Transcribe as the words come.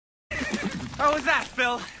How was that,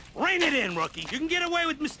 Phil? Rein it in, rookie. You can get away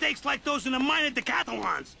with mistakes like those in the minor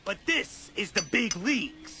decathlons, but this is the big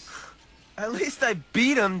leagues. At least I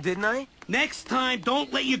beat him, didn't I? Next time,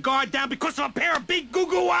 don't let your guard down because of a pair of big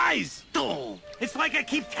goo-goo eyes. Duh. It's like I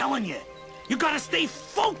keep telling you. You gotta stay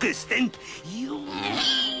focused and you...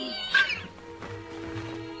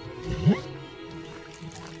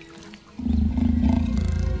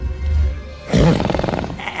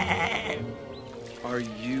 Are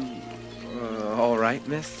you, all right,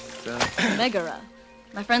 miss? Bagheera.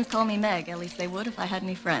 My friends call me Meg. At least they would if I had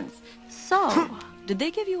any friends. So, did they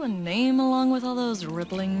give you a name along with all those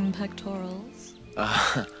rippling pectorals?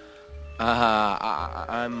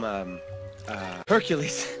 I'm,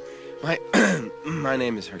 Hercules. My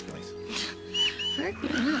name is Hercules.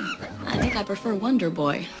 Hercules? I think I prefer Wonder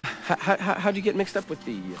Boy. How'd you get mixed up with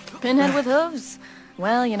the... Pinhead with hooves?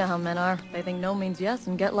 Well, you know how men are. They think no means yes,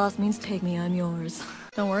 and get lost means take me, I'm yours.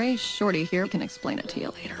 Don't worry, Shorty here can explain it to you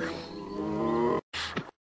later.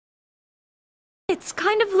 It's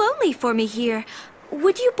kind of lonely for me here.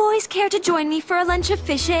 Would you boys care to join me for a lunch of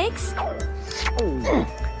fish eggs?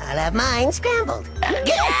 I'll have mine scrambled.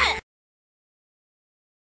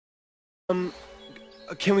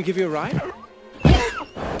 Can we give you a ride?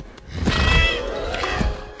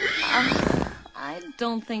 I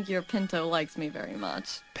don't think your Pinto likes me very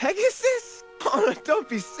much. Pegasus? Oh, no, don't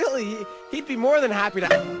be silly. He'd be more than happy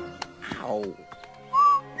to... Ow.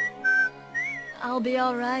 I'll be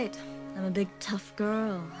all right. I'm a big tough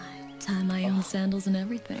girl. I tie my own sandals and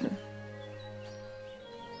everything.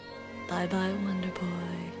 Bye-bye, Wonder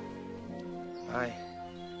Boy. Bye.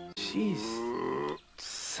 She's...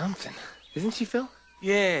 something. Isn't she, Phil?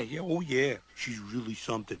 Yeah, oh yeah. She's really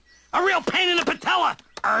something. A real pain in the patella!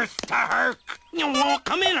 Earth to Herc! You know,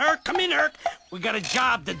 come in, Herc! We got a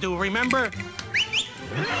job to do, remember?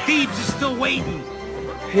 Tibbs is still waiting.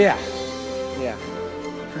 Yeah.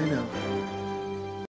 I know.